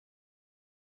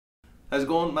How's it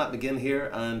going? Matt McGinn here,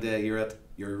 and you're at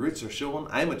Your Roots Are Showing.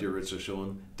 I'm at Your Roots Are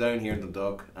Showing down here in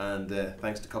Dundalk, and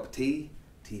thanks to Cuppa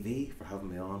TV for having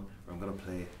me on, where I'm going to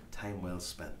play Time Well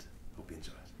Spent. Hope you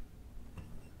enjoy it.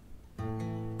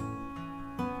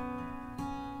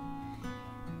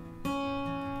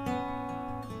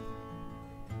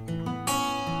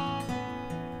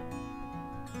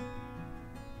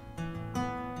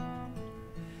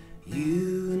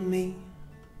 You and me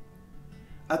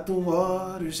at the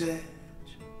water's edge,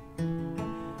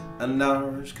 and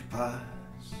hours could pass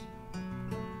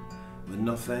with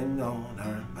nothing on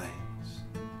our minds.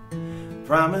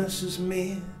 Promises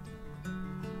made,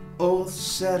 oaths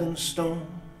set in stone,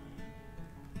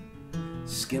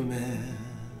 skimming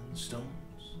stones.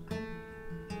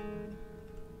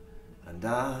 And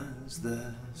as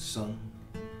the sun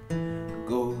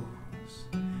goes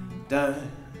down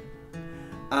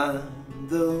and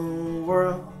the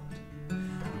world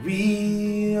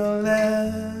realizes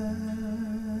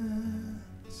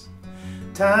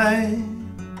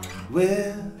time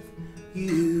with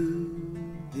you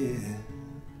is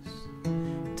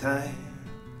time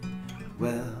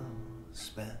well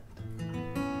spent.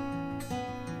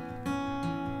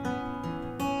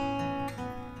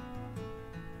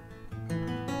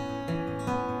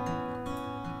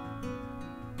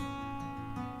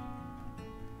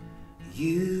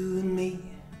 You and me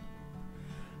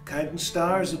counting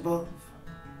stars above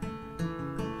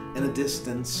in a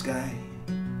distant sky,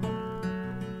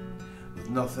 with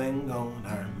nothing on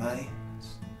our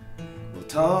minds. We'll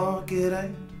talk it out,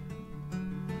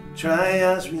 try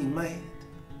as we might.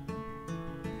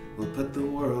 We'll put the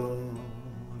world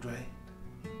right.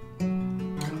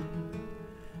 And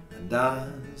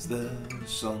as the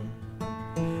sun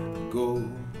goes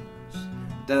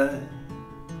down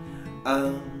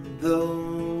and the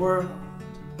world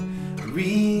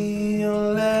realizes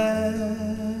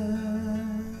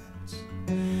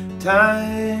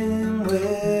time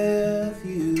with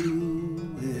you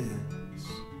is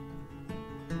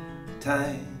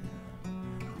time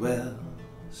well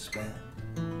spent.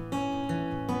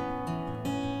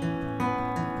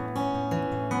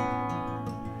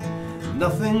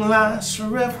 Nothing lasts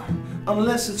forever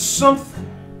unless it's something,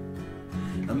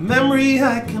 a memory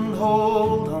I can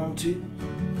hold on to,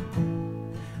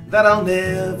 that I'll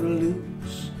never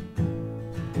lose.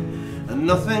 And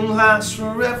nothing lasts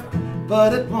forever,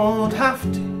 but it won't have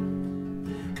to.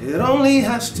 It only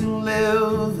has to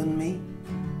live in me,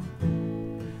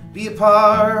 be a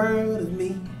part of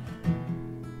me,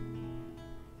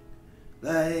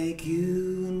 like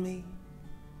you and me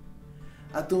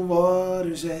at the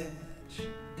water's edge,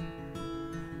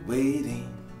 waiting,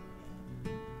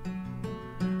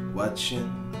 watching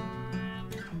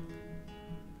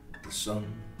the sun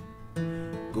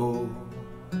go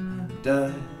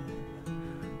down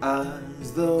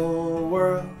as the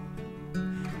world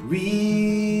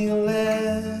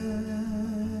realizes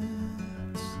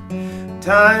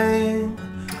time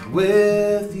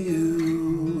with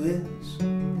you is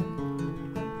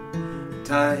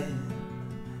time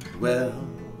well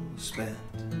spent.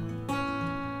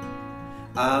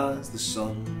 As the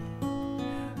sun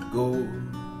goes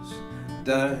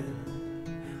down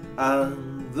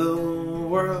and the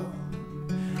world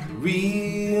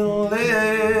realizes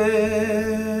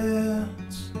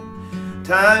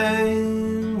time